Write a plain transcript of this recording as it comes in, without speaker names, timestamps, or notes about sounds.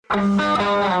This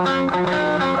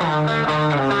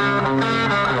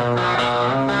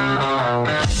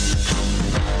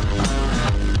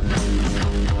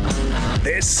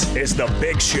is The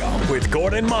Big Show with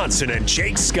Gordon Monson and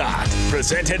Jake Scott,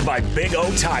 presented by Big O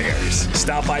Tires.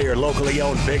 Stop by your locally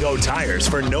owned Big O Tires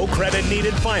for no credit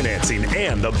needed financing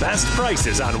and the best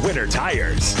prices on winter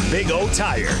tires. Big O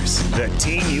Tires, the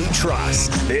team you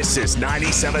trust. This is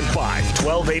 97.5,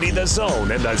 1280 The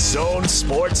Zone and The Zone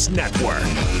Sports Network.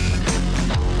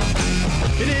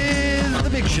 It is The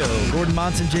Big Show. Gordon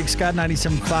Monson, Jake Scott,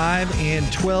 97.5 and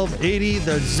 1280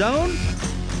 The Zone.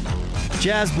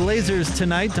 Jazz Blazers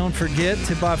tonight. Don't forget,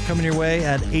 tip-off coming your way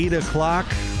at 8 o'clock.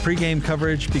 Pre-game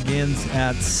coverage begins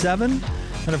at 7.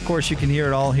 And, of course, you can hear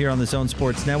it all here on the Zone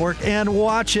Sports Network and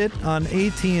watch it on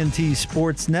AT&T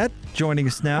Sportsnet. Joining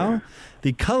us now,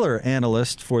 the color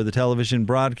analyst for the television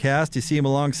broadcast. You see him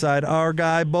alongside our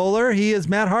guy, Bowler. He is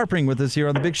Matt Harpring with us here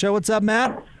on The Big Show. What's up,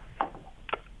 Matt?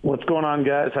 What's going on,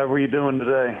 guys? How are you doing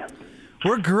today?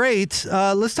 We're great.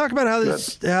 Let's talk about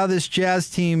how this Jazz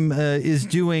team is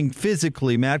doing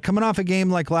physically, Matt. Coming off a game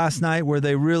like last night where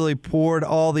they really poured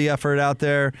all the effort out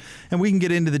there, and we can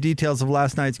get into the details of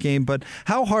last night's game, but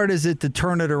how hard is it to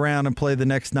turn it around and play the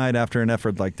next night after an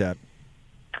effort like that?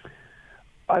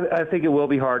 I think it will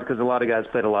be hard because a lot of guys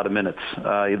played a lot of minutes.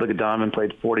 You look at Donovan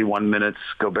played 41 minutes,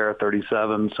 Gobert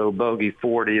 37, so Bogey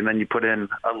 40, and then you put in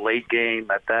a late game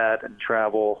at that and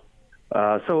travel.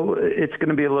 So it's going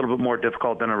to be a little bit more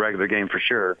difficult than a regular game for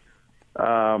sure.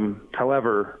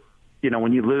 However,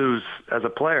 when you lose as a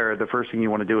player, the first thing you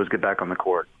want to do is get back on the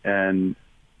court. And,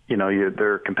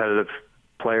 they're competitive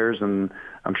players, and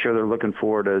I'm sure they're looking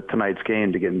forward to tonight's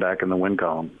game to getting back in the win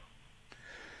column.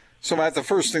 So, Matt, the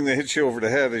first thing that hits you over the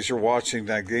head as you're watching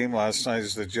that game last night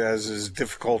is the Jazz's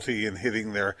difficulty in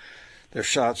hitting their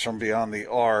shots from beyond the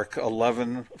arc,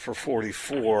 11 for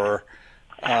 44.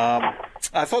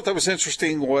 I thought that was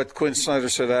interesting what Quinn Snyder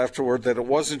said afterward, that it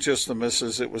wasn't just the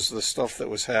misses, it was the stuff that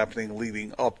was happening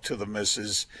leading up to the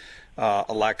misses,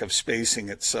 a lack of spacing,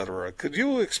 etc. Could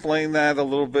you explain that a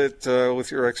little bit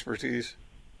with your expertise?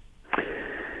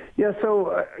 Yeah,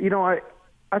 so,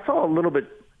 I saw a little bit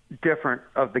different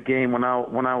of the game when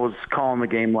I was calling the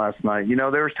game last night.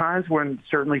 There was times when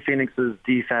certainly Phoenix's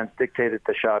defense dictated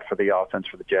the shot for the offense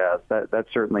for the Jazz. That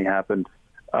certainly happened.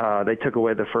 They took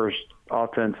away the first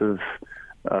offensive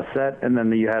set, and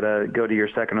then you had to go to your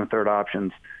second and third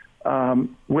options.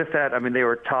 With that, they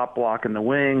were top block in the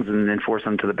wings and then forced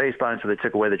them to the baseline, so they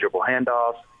took away the dribble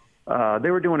handoffs. They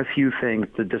were doing a few things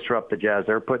to disrupt the Jazz.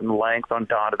 They were putting length on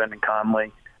Donovan and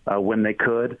Conley when they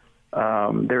could.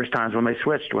 There's times when they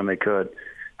switched when they could.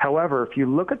 However, if you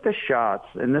look at the shots,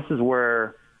 and this is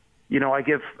where, I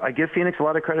give Phoenix a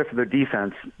lot of credit for their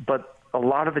defense, but a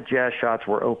lot of the Jazz shots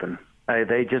were open.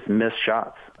 They just missed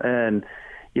shots. And,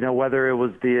 whether it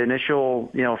was the initial,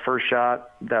 first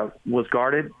shot that was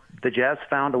guarded, the Jazz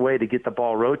found a way to get the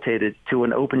ball rotated to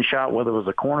an open shot, whether it was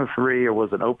a corner three or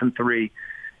was an open three,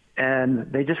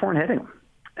 and they just weren't hitting them.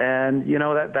 And,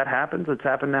 that happens. It's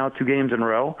happened now 2 games in a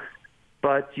row.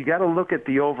 But you got to look at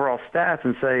the overall stats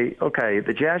and say, okay,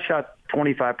 the Jazz shot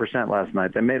 25% last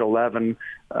night. They made 11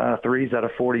 threes out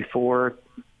of 44. A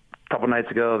couple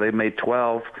nights ago, they made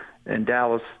 12 in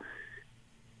Dallas.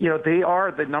 They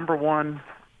are the number one,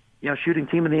 shooting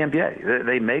team in the NBA.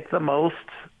 They make the most,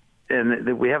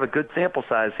 and we have a good sample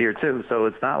size here too. So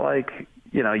it's not like,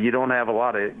 you don't have a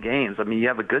lot of games. You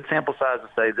have a good sample size to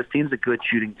say this team's a good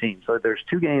shooting team. So there's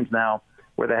 2 games now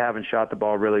where they haven't shot the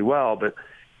ball really well, but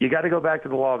you got to go back to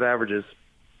the law of averages.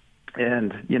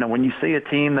 And, when you see a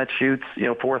team that shoots,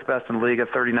 4th best in the league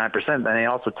at 39%, then they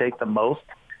also take the most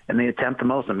and they attempt the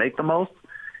most and make the most.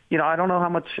 I don't know how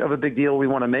much of a big deal we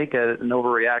want to make it and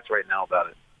overreact right now about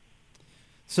it.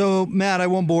 So, Matt, I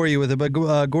won't bore you with it, but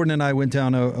Gordon and I went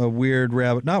down a weird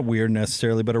rabbit, not weird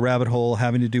necessarily, but a rabbit hole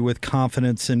having to do with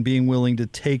confidence and being willing to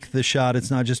take the shot.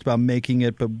 It's not just about making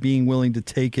it, but being willing to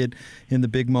take it in the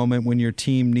big moment when your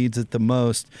team needs it the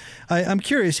most. I'm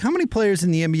curious, how many players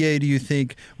in the NBA do you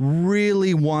think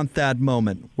really want that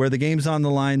moment where the game's on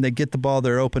the line, they get the ball,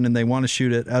 they're open, and they want to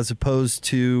shoot it, as opposed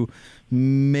to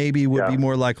maybe would be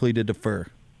more likely to defer?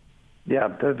 Yeah,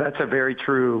 that's a very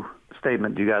true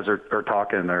statement you guys are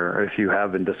talking, or if you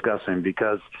have been discussing,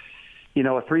 because,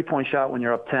 a three-point shot when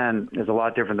you're up 10 is a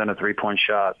lot different than a three-point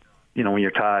shot, when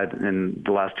you're tied in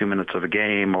the last 2 minutes of a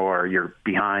game or you're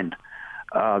behind.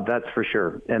 That's for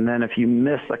sure. And then if you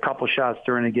miss a couple shots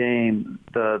during a game,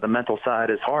 the mental side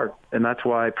is hard. And that's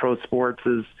why pro sports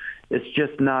it's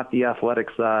just not the athletic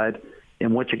side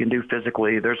in what you can do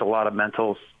physically. There's a lot of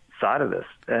mental side of this.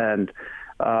 And,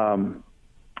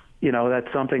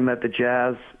 that's something that the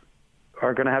Jazz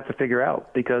are going to have to figure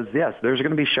out, because, yes, there's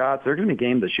going to be shots. There are going to be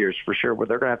games this year for sure where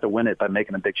they're going to have to win it by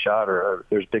making a big shot or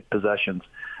there's big possessions.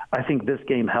 I think this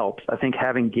game helps. I think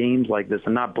having games like this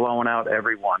and not blowing out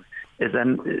everyone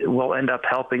will end up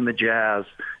helping the Jazz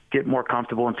get more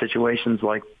comfortable in situations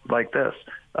like this.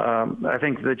 I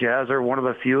think the Jazz are one of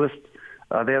the fewest.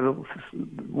 They have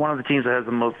one of the teams that has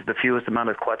the fewest amount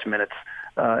of clutch minutes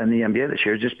in the NBA this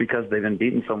year, just because they've been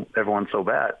beating everyone so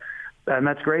bad. And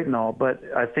that's great and all, but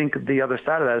I think the other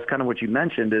side of that is kind of what you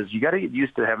mentioned, is you got to get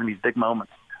used to having these big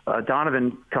moments.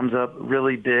 Donovan comes up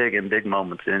really big in big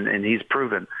moments, and he's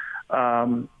proven.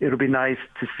 It'll be nice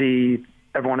to see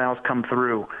everyone else come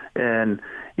through. And,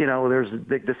 there's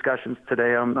big discussions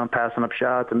today on passing up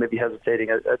shots and maybe hesitating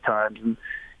at times. And,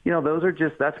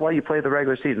 that's why you play the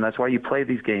regular season. That's why you play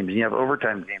these games, and you have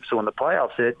overtime games. So when the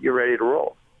playoffs hit, you're ready to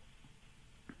roll.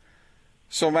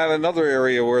 So, Matt, another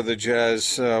area where the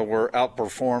Jazz were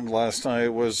outperformed last night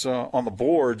was on the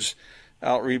boards,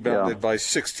 out-rebounded by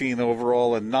 16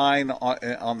 overall and 9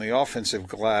 on the offensive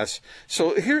glass.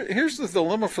 So here's the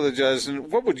dilemma for the Jazz, and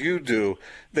what would you do?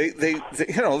 They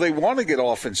want to get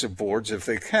offensive boards if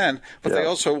they can, but they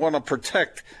also want to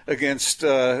protect against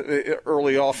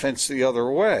early offense the other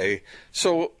way.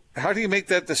 So how do you make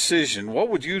that decision? What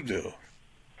would you do?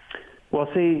 Well,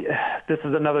 see, this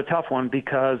is another tough one,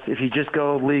 because if you just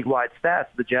go league-wide stats,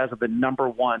 the Jazz have been number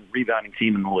 1 rebounding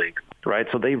team in the league, right?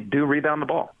 So they do rebound the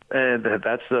ball.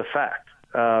 That's a fact.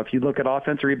 If you look at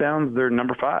offensive rebounds, they're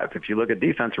number 5. If you look at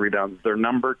defensive rebounds, they're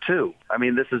number 2. I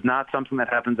mean, this is not something that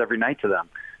happens every night to them.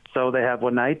 So they have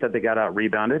one night that they got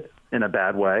out-rebounded in a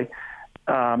bad way.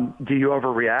 Do you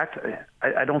overreact?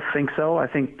 I don't think so. I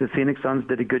think the Phoenix Suns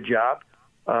did a good job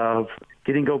of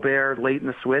getting Gobert late in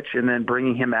the switch and then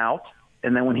bringing him out.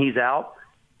 And then when he's out,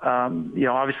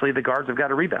 obviously the guards have got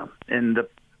to rebound. And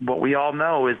what we all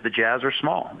know is the Jazz are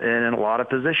small and in a lot of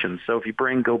positions. So if you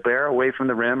bring Gobert away from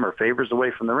the rim or Favors away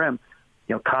from the rim,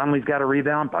 Conley's got to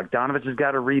rebound, Bogdanovich has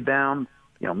got to rebound,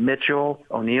 Mitchell,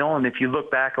 O'Neal. And if you look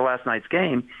back at last night's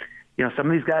game, some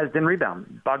of these guys didn't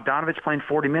rebound. Bogdanovich playing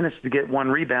 40 minutes to get 1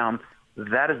 rebound,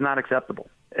 that is not acceptable.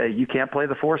 You can't play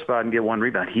the 4 spot and get 1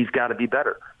 rebound. He's got to be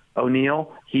better.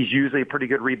 O'Neal, he's usually a pretty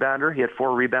good rebounder. He had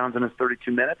 4 rebounds in his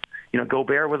 32 minutes.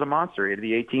 Gobert was a monster. He had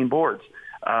the 18 boards.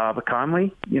 But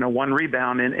Conley, 1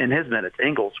 rebound in his minutes.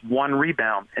 Ingles, 1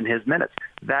 rebound in his minutes.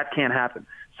 That can't happen.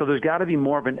 So there's got to be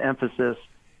more of an emphasis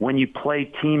when you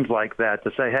play teams like that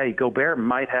to say, hey, Gobert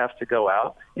might have to go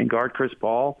out and guard Chris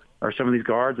Paul or some of these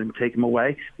guards and take him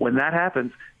away. When that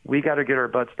happens, we got to get our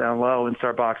butts down low and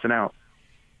start boxing out.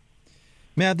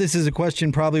 Matt, this is a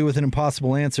question probably with an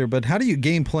impossible answer, but how do you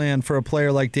game plan for a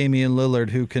player like Damian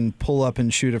Lillard who can pull up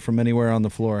and shoot it from anywhere on the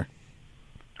floor?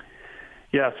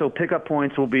 Yeah, so pickup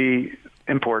points will be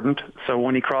important. So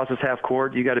when he crosses half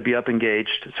court, you got to be up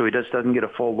engaged so he just doesn't get a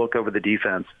full look over the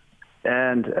defense.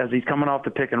 And as he's coming off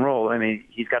the pick and roll, I mean,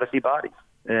 he's got to see bodies,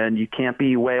 and you can't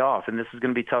be way off. And this is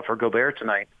going to be tough for Gobert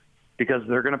tonight because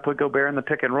they're going to put Gobert in the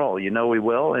pick and roll. We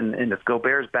will. And if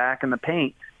Gobert's back in the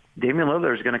paint, Damian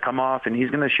Lillard is going to come off, and he's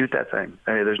going to shoot that thing.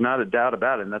 I mean, there's not a doubt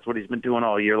about it, and that's what he's been doing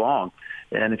all year long.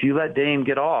 And if you let Dame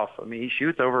get off, I mean, he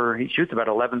shoots about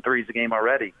 11 threes a game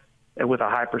already with a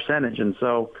high percentage. And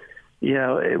so,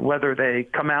 whether they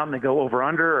come out and they go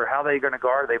over-under or how they're going to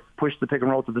guard, they push the pick and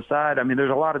roll to the side. I mean,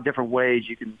 there's a lot of different ways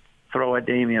you can throw at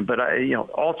Damian. But,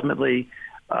 ultimately,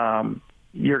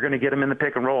 you're going to get him in the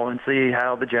pick and roll and see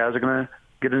how the Jazz are going to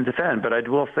get in defend. But I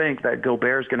will think that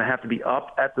Gobert is going to have to be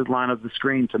up at the line of the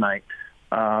screen tonight.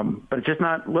 But it's just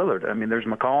not Lillard. I mean, there's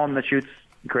McCollum that shoots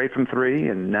great from 3,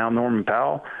 and now Norman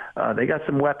Powell. They got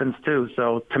some weapons, too.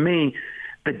 So, to me,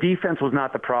 the defense was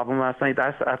not the problem last night.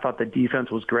 I thought the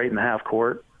defense was great in the half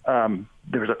court.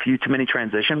 There was a few too many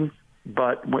transitions,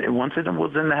 but once it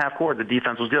was in the half court, the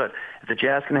defense was good. If the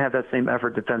Jazz can have that same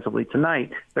effort defensively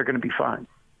tonight, they're going to be fine.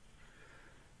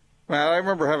 Well, I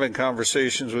remember having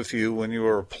conversations with you when you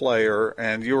were a player,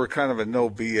 and you were kind of a no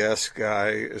BS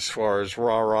guy as far as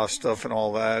rah-rah stuff and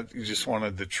all that. You just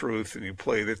wanted the truth, and you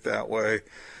played it that way.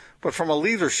 But from a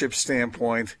leadership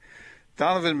standpoint,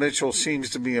 Donovan Mitchell seems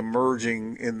to be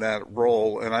emerging in that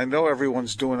role, and I know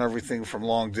everyone's doing everything from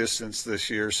long distance this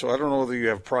year, so I don't know whether you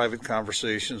have private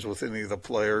conversations with any of the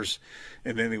players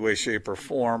in any way, shape, or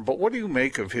form, but what do you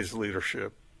make of his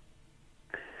leadership?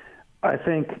 I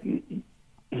think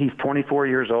he's 24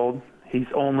 years old. He's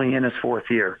only in his 4th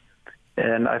year,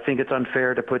 and I think it's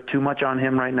unfair to put too much on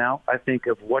him right now. I think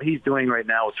of what he's doing right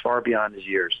now is far beyond his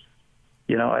years.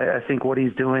 I think what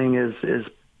he's doing is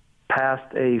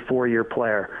past a 4-year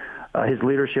player. His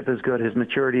leadership is good. His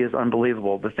maturity is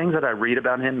unbelievable. The things that I read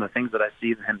about him, the things that I see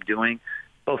him doing,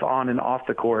 both on and off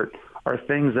the court, are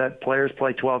things that players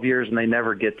play 12 years and they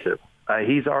never get to.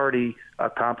 He's already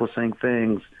accomplishing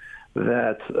things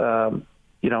that,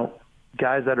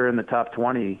 guys that are in the top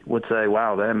 20 would say,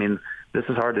 wow, this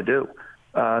is hard to do.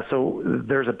 So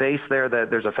there's a base there, that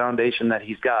there's a foundation that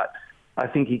he's got. I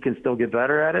think he can still get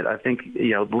better at it. I think,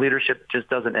 leadership just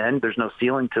doesn't end. There's no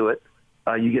ceiling to it.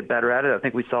 You get better at it. I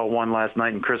think we saw one last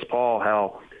night in Chris Paul,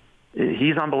 how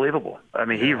he's unbelievable.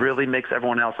 He really makes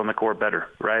everyone else on the court better,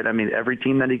 right? Every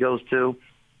team that he goes to,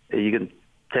 you can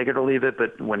take it or leave it,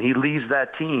 but when he leaves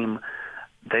that team,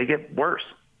 they get worse.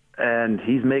 And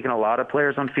he's making a lot of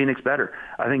players on Phoenix better.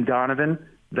 I think Donovan,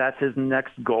 that's his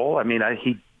next goal.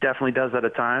 He definitely does that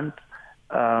at times.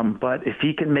 But if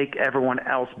he can make everyone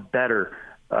else better,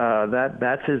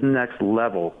 that's his next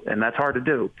level. And that's hard to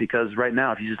do, because right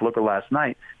now, if you just look at last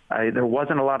night, there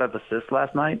wasn't a lot of assists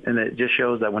last night, and it just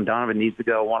shows that when Donovan needs to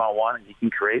go one-on-one and he can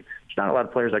create, there's not a lot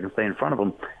of players that can stay in front of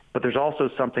him. But there's also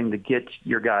something to get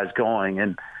your guys going.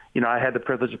 And, I had the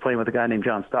privilege of playing with a guy named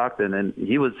John Stockton, and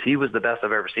he was the best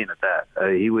I've ever seen at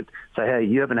that. He would say, hey,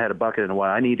 you haven't had a bucket in a while.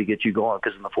 I need to get you going,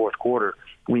 because in the fourth quarter,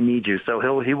 we need you. So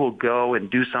he will go and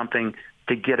do something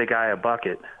to get a guy a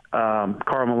bucket.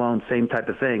 Karl Malone, same type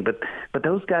of thing. But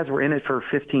those guys were in it for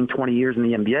 15, 20 years in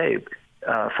the NBA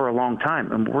for a long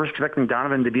time. And we're expecting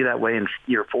Donovan to be that way in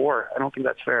year 4. I don't think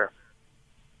that's fair.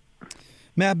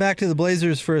 Matt, back to the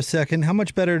Blazers for a second. How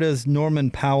much better does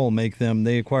Norman Powell make them?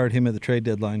 They acquired him at the trade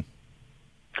deadline.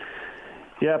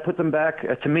 Yeah, it puts them back.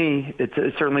 To me, it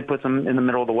certainly puts them in the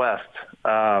middle of the West.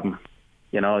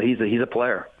 He's a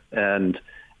player, and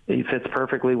he fits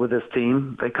perfectly with this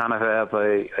team. They kind of have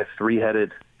a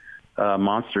three-headed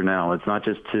monster now. It's not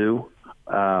just two,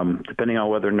 depending on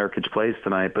whether Nurkic plays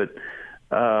tonight. But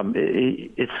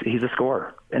he's a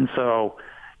scorer, and so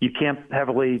you can't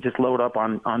heavily just load up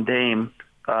on Dame,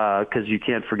 because you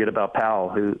can't forget about Powell,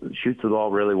 who shoots the ball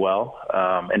really well,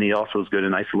 and he also is good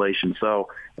in isolation. So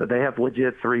they have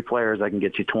legit 3 players that can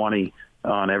get you 20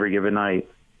 on every given night.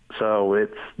 So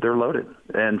they're loaded,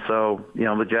 and so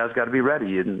the Jazz got to be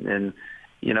ready, and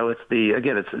it's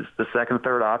the second,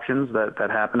 third options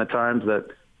that happen at times that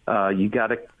you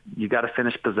got to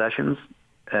finish possessions,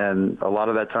 and a lot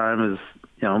of that time is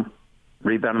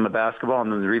rebounding the basketball,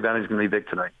 and then the rebounding is going to be big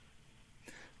tonight.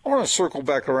 I want to circle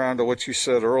back around to what you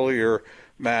said earlier,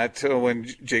 Matt, when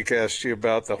Jake asked you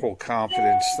about the whole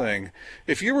confidence thing.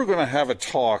 If you were going to have a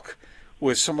talk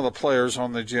with some of the players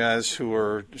on the Jazz who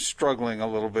are struggling a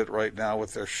little bit right now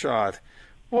with their shot,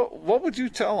 what would you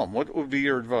tell them? What would be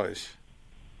your advice?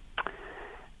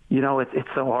 It's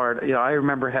so hard. I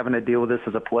remember having to deal with this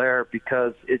as a player,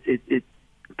 because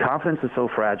confidence is so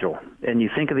fragile. And you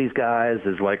think of these guys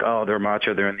as like, oh, they're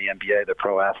macho, they're in the NBA, they're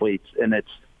pro athletes, and it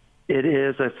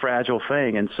is a fragile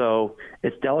thing. And so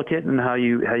it's delicate in how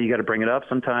you got to bring it up.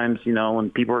 Sometimes,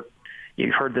 when people are,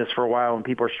 you've heard this for a while, when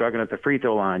people are struggling at the free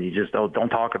throw line, you just don't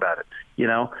talk about it,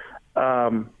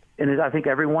 and I think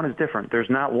everyone is different. There's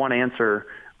not one answer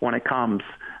when it comes.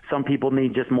 Some people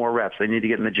need just more reps. They need to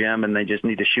get in the gym and they just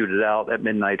need to shoot it out at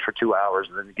midnight for 2 hours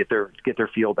and then get their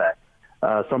feel back.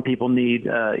 Some people need,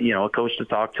 a coach to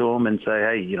talk to them and say,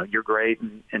 hey, you're great,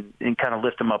 and kind of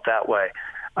lift them up that way.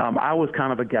 I was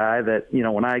kind of a guy that,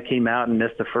 when I came out and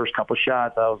missed the first couple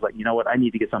shots, I was like, you know what, I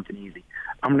need to get something easy.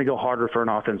 I'm going to go harder for an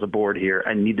offensive board here.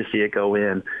 I need to see it go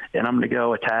in, and I'm going to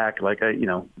go attack like,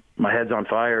 my head's on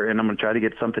fire, and I'm going to try to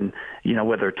get something,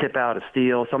 whether a tip out, a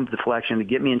steal, some deflection to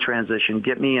get me in transition,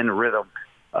 get me in a rhythm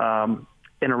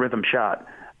shot.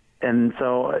 And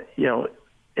so,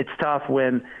 it's tough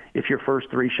if your first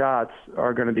 3 shots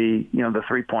are going to be, the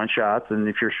 3-point shots, and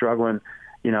if you're struggling,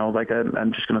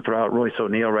 I'm just going to throw out Royce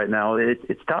O'Neal right now.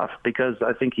 It's tough, because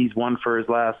I think he's won for his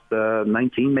last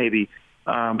 19 maybe.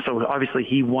 So obviously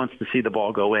he wants to see the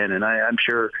ball go in, and I'm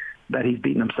sure that he's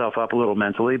beating himself up a little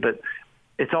mentally, but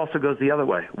it also goes the other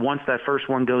way. Once that first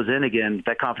one goes in again,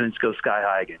 that confidence goes sky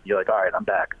high again. You're like, all right, I'm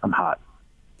back. I'm hot.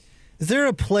 Is there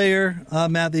a player,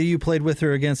 Matt, that you played with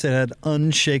or against that had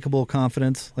unshakable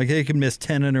confidence? Like they could miss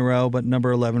 10 in a row, but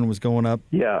number 11 was going up?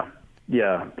 Yeah.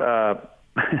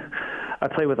 I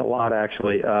played with a lot,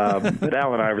 actually. But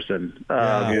Allen Iverson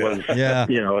was,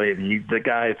 the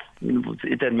guy,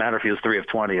 it didn't matter if he was 3 of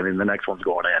 20. I mean, the next one's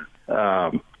going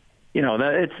in.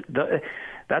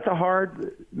 That's a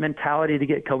hard mentality to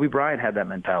get. Kobe Bryant had that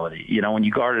mentality. When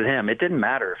you guarded him, it didn't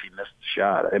matter if he missed the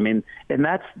shot. I mean, and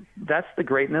that's the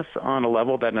greatness on a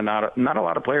level that not a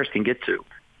lot of players can get to.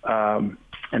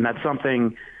 And that's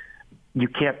something you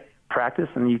can't practice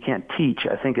and you can't teach.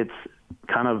 I think it's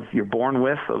kind of you're born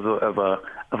with of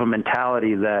a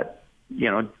mentality that,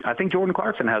 I think Jordan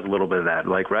Clarkson has a little bit of that,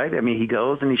 right? I mean, he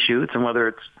goes and he shoots, and whether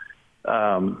it's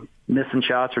missing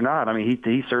shots or not. I mean,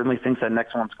 he certainly thinks that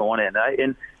next one's going in.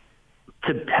 And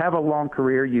to have a long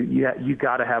career, you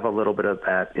got to have a little bit of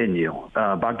that in you.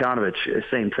 Bogdanovich,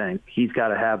 same thing. He's got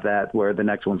to have that where the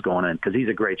next one's going in because he's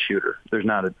a great shooter. There's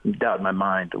not a doubt in my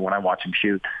mind when I watch him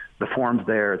shoot. The form's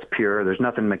there. It's pure. There's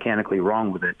nothing mechanically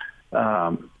wrong with it.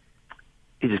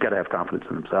 He's just got to have confidence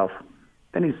in himself.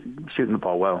 And he's shooting the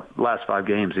ball well. The last 5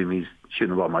 games, he's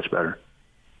shooting the ball much better.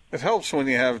 It helps when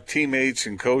you have teammates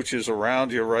and coaches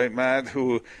around you, right, Matt,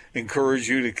 who encourage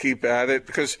you to keep at it.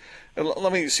 Because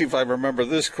let me see if I remember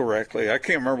this correctly. I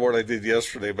can't remember what I did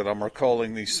yesterday, but I'm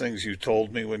recalling these things you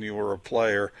told me when you were a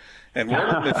player. And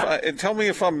tell me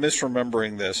if I'm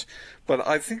misremembering this. But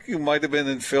I think you might have been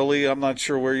in Philly. I'm not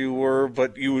sure where you were,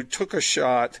 but you took a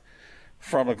shot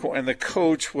from and the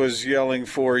coach was yelling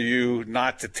for you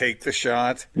not to take the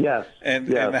shot. Yes.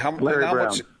 And how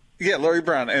much? Yeah, Larry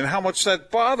Brown, and how much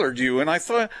that bothered you. And I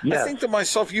thought, I think to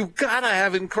myself, you've got to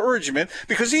have encouragement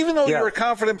because even though you're a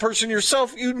confident person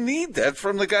yourself, you need that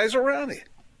from the guys around you.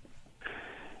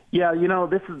 Yeah,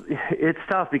 it's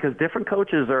tough because different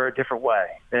coaches are a different way.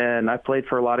 And I played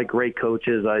for a lot of great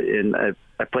coaches. I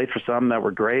played for some that were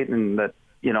great and that,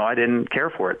 I didn't care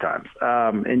for at times.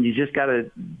 And you just got to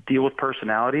deal with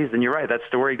personalities. And you're right, that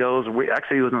story goes, it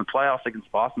was in the playoffs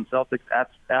against Boston Celtics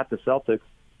at the Celtics.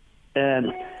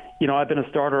 And I've been a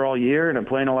starter all year, and I'm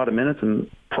playing a lot of minutes and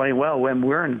playing well. When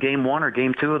we're in Game 1 or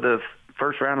Game 2 of the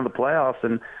first round of the playoffs,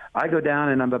 and I go down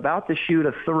and I'm about to shoot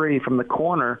a 3 from the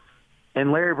corner,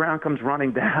 and Larry Brown comes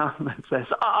running down and says,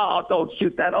 "Oh, don't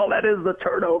shoot that. Oh, that is the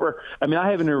turnover." I mean,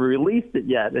 I haven't even released it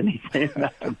yet, and he's saying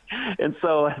that. And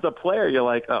so as a player, you're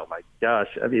like, oh, my gosh.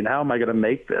 I mean, how am I going to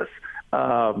make this?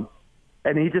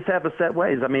 And he just had the set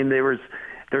ways. I mean, there's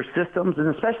systems,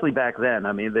 and especially back then,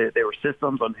 I mean, there were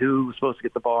systems on who was supposed to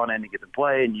get the ball on any given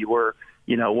play, and you were,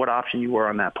 what option you were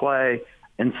on that play.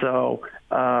 And so,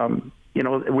 we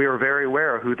were very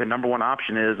aware of who the number one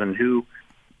option is and who,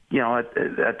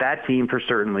 at that team for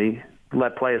certainly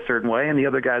let play a certain way, and the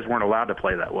other guys weren't allowed to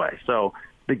play that way. So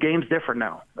the game's different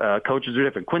now. Coaches are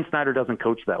different. Quinn Snyder doesn't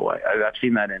coach that way. I've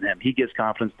seen that in him. He gives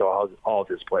confidence to all of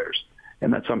his players,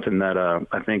 and that's something that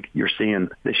I think you're seeing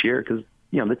this year because,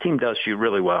 the team does shoot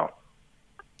really well.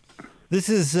 This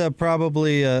is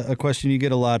probably a question you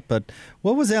get a lot, but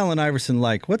what was Allen Iverson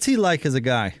like? What's he like as a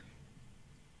guy?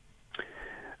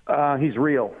 He's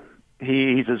real.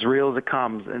 He's as real as it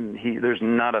comes, and there's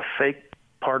not a fake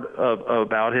part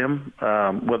about him,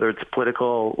 whether it's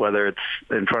political, whether it's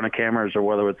in front of cameras, or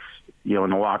whether it's in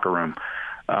the locker room.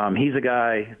 He's a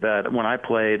guy that when I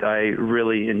played, I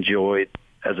really enjoyed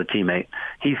as a teammate.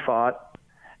 He fought,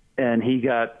 and he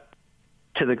got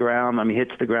to the ground. I mean, he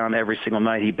hits the ground every single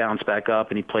night. He bounced back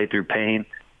up, and he played through pain.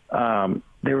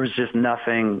 There was just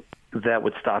nothing that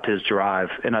would stop his drive,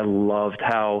 and I loved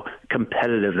how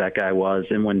competitive that guy was.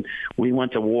 And when we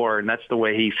went to war, and that's the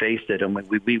way he faced it, and when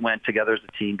we went together as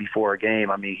a team before a game,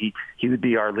 I mean, he would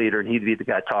be our leader, and he'd be the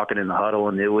guy talking in the huddle,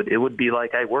 and it would be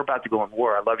like, hey, we're about to go in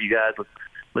war. I love you guys.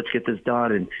 Let's get this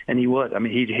done. And he would. I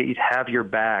mean, he'd have your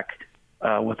back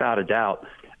without a doubt.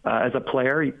 As a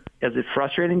player, is it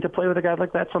frustrating to play with a guy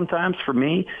like that sometimes? For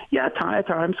me, yeah, at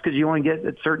times, because you only get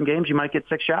at certain games, you might get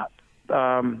 6 shots.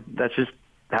 That's just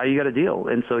how you got to deal.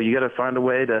 And so you got to find a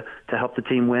way to help the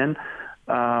team win.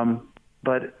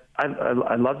 But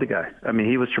I love the guy. I mean,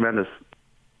 he was tremendous.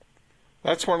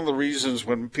 That's one of the reasons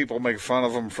when people make fun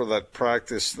of him for that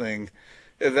practice thing.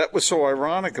 That was so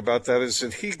ironic about that is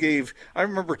that he gave – I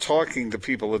remember talking to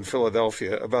people in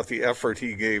Philadelphia about the effort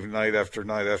he gave night after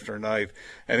night after night.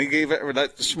 And he gave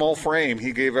that small frame,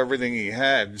 he gave everything he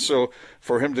had. So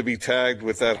for him to be tagged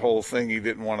with that whole thing he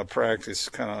didn't want to practice is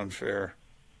kind of unfair.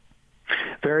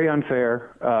 Very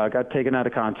unfair. Got taken out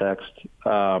of context.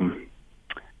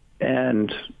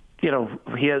 And, he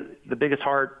has the biggest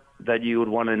heart that you would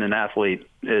want in an athlete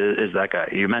is that guy.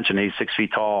 You mentioned he's 6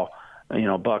 feet tall,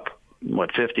 buck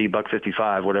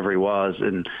 55, whatever he was.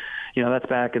 And, that's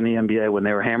back in the NBA when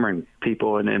they were hammering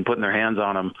people and putting their hands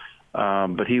on him.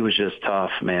 But he was just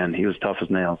tough, man. He was tough as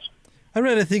nails. I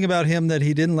read a thing about him that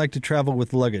he didn't like to travel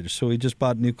with luggage, so he just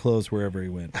bought new clothes wherever he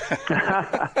went.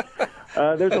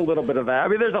 There's a little bit of that. I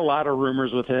mean, there's a lot of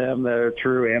rumors with him that are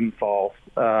true and false.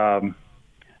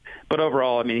 But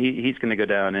overall, I mean, he's going to go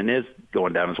down and is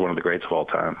going down as one of the greats of all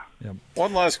time. Yep.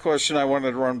 One last question I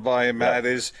wanted to run by you, Matt,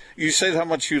 is you said how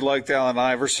much you liked Allen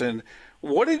Iverson.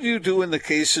 What did you do in the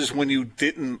cases when you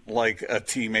didn't like a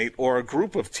teammate or a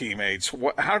group of teammates?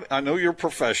 I know you're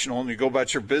professional and you go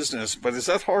about your business, but is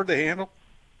that hard to handle?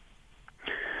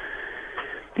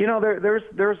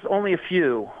 There's only a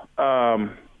few.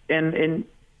 And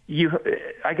you,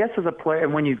 I guess as a player,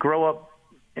 when you grow up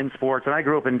in sports, and I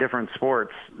grew up in different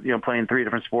sports, playing 3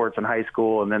 different sports in high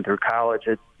school and then through college,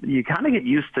 you kind of get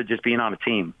used to just being on a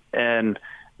team. And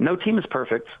no team is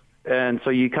perfect. And so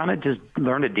you kind of just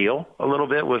learn to deal a little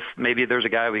bit with, maybe there's a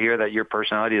guy over here that your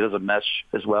personality doesn't mesh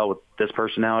as well with this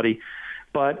personality.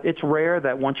 But it's rare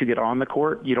that once you get on the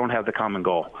court, you don't have the common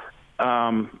goal,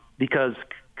 because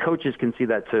coaches can see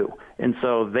that too. And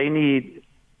so they need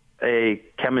a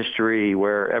chemistry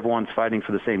where everyone's fighting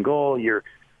for the same goal.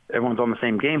 Everyone's on the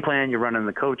same game plan. You're running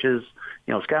the coaches,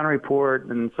 scouting report.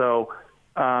 And so,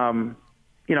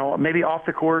 maybe off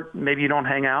the court, maybe you don't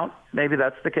hang out. Maybe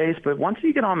that's the case. But once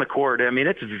you get on the court,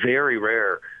 it's very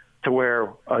rare to where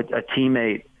a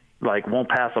teammate won't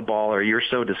pass a ball, or you're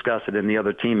so disgusted in the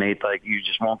other teammate, you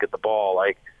just won't get the ball.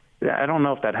 I don't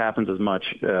know if that happens as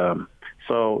much.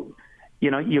 So,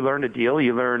 you learn to deal.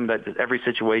 You learn that every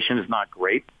situation is not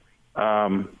great,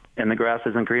 and the grass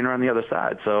isn't greener on the other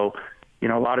side. So,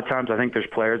 a lot of times I think there's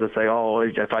players that say, oh,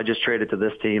 if I just traded to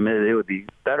this team, it would be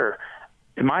better.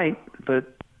 It might,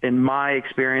 but in my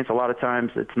experience, a lot of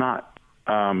times it's not.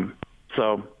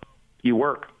 So you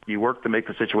work to make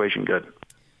the situation good.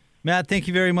 Matt, thank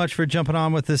you very much for jumping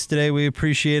on with us today. We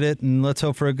appreciate it, and let's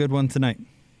hope for a good one tonight.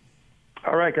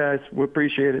 All right, guys. We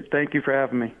appreciate it. Thank you for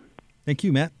having me. Thank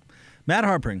you, Matt. Matt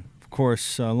Harpring, of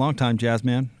course, a longtime jazz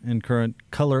man and current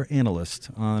color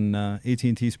analyst on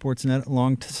AT&T Sportsnet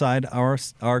alongside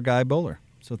our guy Bowler.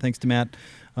 So thanks to Matt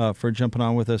for jumping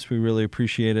on with us. We really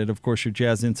appreciate it. Of course, your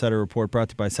Jazz Insider Report brought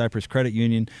to you by Cyprus Credit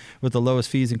Union. With the lowest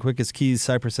fees and quickest keys,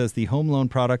 Cyprus has the home loan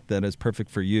product that is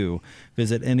perfect for you.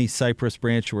 Visit any Cyprus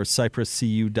branch or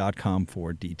cypruscu.com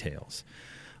for details.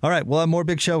 All right, we'll have more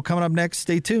Big Show coming up next.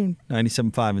 Stay tuned. 97.5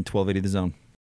 and 1280 The Zone.